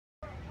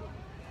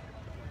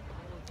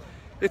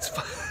It's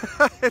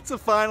it's a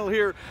final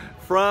here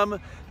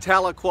from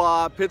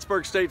Tahlequah.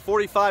 Pittsburgh State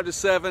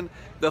 45-7.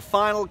 The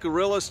final.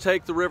 Gorillas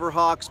take the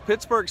Riverhawks.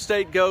 Pittsburgh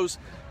State goes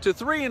to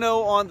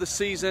 3-0 on the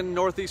season.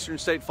 Northeastern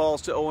State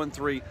falls to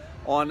 0-3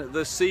 on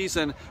the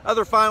season.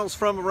 Other finals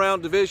from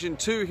around Division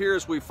II here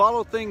as we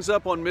follow things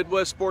up on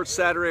Midwest Sports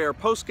Saturday. Our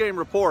post-game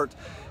report.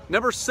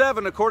 Number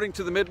 7, according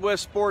to the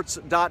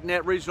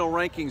MidwestSports.net regional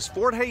rankings,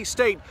 Fort Hays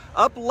State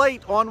up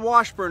late on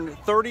Washburn,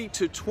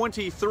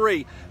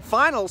 30-23.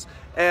 Finals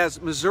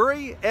as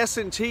Missouri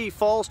S&T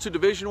falls to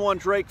Division I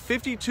Drake,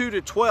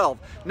 52-12.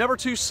 Number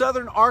 2,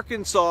 Southern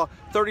Arkansas,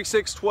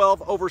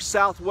 36-12 over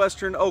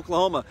Southwestern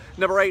Oklahoma.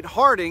 Number 8,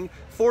 Harding,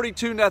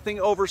 42-0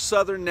 over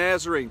Southern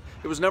Nazarene.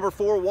 It was number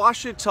 4,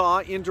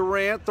 Ouachita in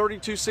Durant,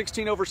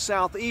 32-16 over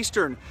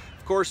Southeastern.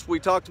 Of course, we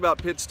talked about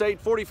Pitt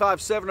State,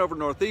 45-7 over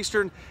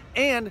Northeastern.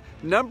 And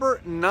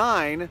number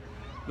 9,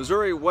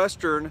 Missouri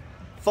Western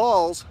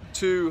falls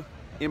to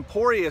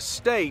Emporia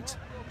State.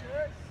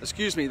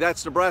 Excuse me,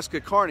 that's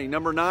Nebraska Kearney.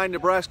 Number 9,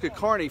 Nebraska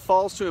Kearney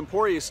falls to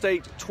Emporia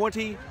State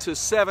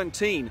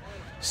 20-17.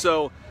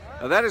 So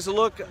that is a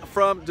look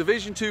from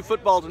Division II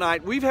football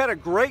tonight. We've had a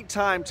great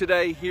time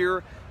today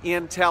here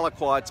in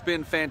Tahlequah. It's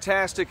been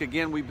fantastic.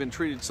 Again, we've been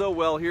treated so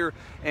well here,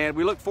 and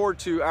we look forward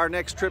to our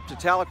next trip to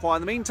Tahlequah.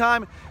 In the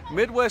meantime,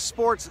 Midwest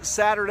Sports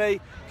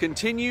Saturday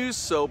continues,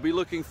 so be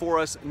looking for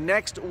us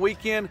next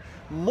weekend.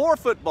 More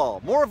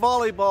football, more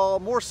volleyball,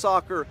 more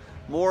soccer,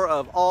 more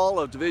of all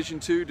of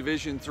Division II,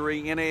 Division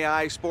III,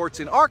 NAIA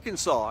sports in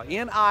Arkansas,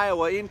 in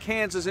Iowa, in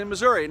Kansas, in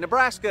Missouri, in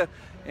Nebraska,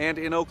 and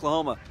in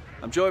Oklahoma.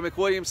 I'm Joey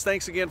McWilliams.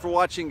 Thanks again for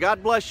watching.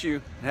 God bless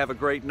you, and have a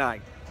great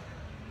night.